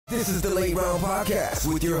This is the Late Round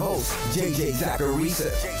Podcast with your host,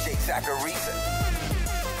 Zachariason.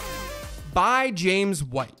 By James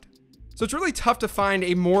White. So it's really tough to find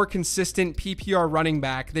a more consistent PPR running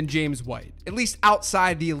back than James White, at least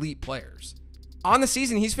outside the elite players. On the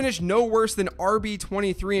season, he's finished no worse than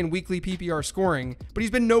RB23 in weekly PPR scoring, but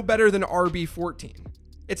he's been no better than RB14.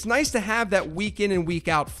 It's nice to have that week in and week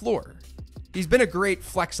out floor. He's been a great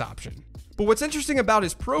flex option. But what's interesting about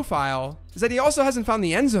his profile is that he also hasn't found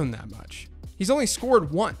the end zone that much. He's only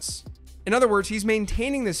scored once. In other words, he's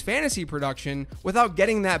maintaining this fantasy production without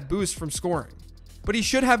getting that boost from scoring. But he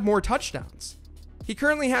should have more touchdowns. He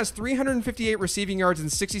currently has 358 receiving yards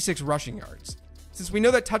and 66 rushing yards. Since we know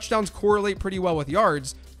that touchdowns correlate pretty well with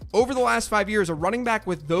yards, over the last 5 years, a running back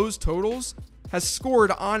with those totals has scored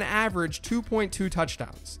on average 2.2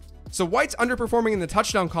 touchdowns. So White's underperforming in the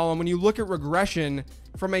touchdown column when you look at regression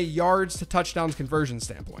from a yards to touchdowns conversion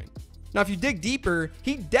standpoint. Now, if you dig deeper,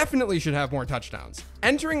 he definitely should have more touchdowns.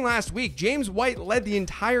 Entering last week, James White led the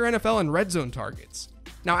entire NFL in red zone targets.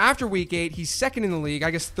 Now, after week 8, he's second in the league,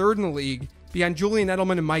 I guess third in the league, behind Julian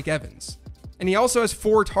Edelman and Mike Evans. And he also has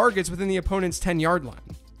 4 targets within the opponent's 10-yard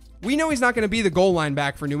line. We know he's not going to be the goal line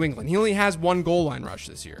back for New England. He only has 1 goal line rush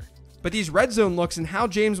this year. But these red zone looks and how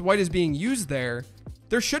James White is being used there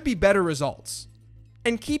should be better results.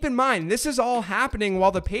 And keep in mind, this is all happening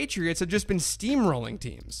while the Patriots have just been steamrolling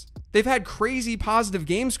teams. They've had crazy positive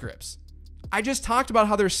game scripts. I just talked about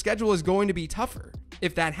how their schedule is going to be tougher.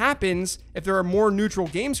 If that happens, if there are more neutral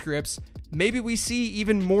game scripts, maybe we see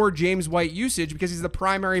even more James White usage because he's the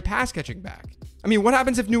primary pass catching back. I mean, what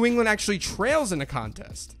happens if New England actually trails in a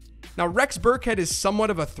contest? Now, Rex Burkhead is somewhat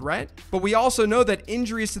of a threat, but we also know that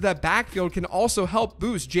injuries to that backfield can also help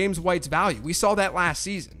boost James White's value. We saw that last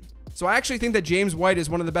season. So I actually think that James White is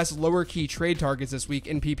one of the best lower key trade targets this week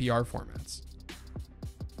in PPR formats.